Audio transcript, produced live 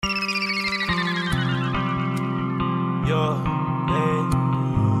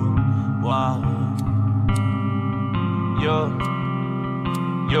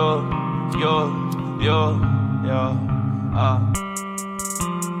Wow.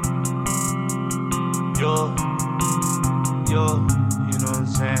 Yo. You know what I'm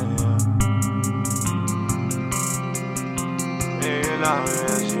saying?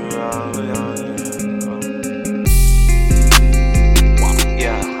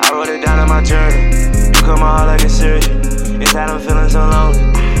 Yeah, I wrote it down in my journal. You cut my heart like a surgeon. Inside I'm feeling so lonely.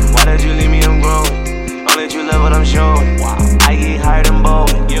 Why did you leave me? I'm growing. Don't let you love what I'm showing. I get higher than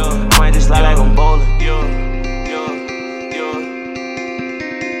bowling. I might just slide like I'm bowling.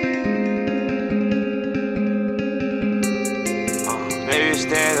 Maybe it's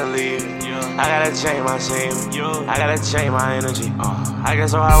stand or leave. I gotta change my scene. I gotta change my energy. I get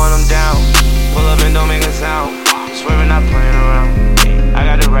so high when I'm down. Pull up and don't make a sound. Swerving, not playing around. I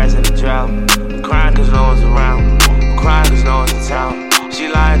got the rats in the drought. I'm crying cause no one's around. I'm crying cause no one's in town. She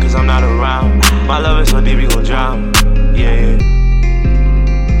lying cause I'm not around. My love is so deep you gon' drown. Yeah.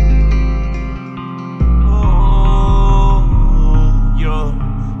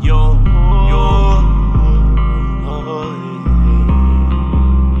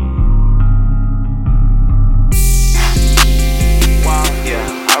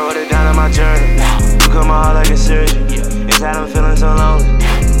 Journal. You cut my heart like a surgeon. Inside I'm feeling so lonely.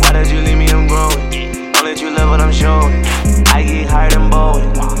 Why did you leave me? I'm growing. Don't let you love what I'm showing. I get higher than bowling.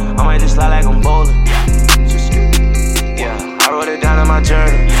 I might just slide like I'm bowling. Yeah, I wrote it down in my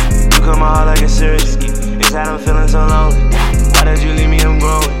journal. You cut my heart like a surgeon. Inside I'm feeling so lonely. Why did you leave me? I'm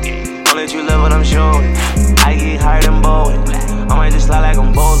growing.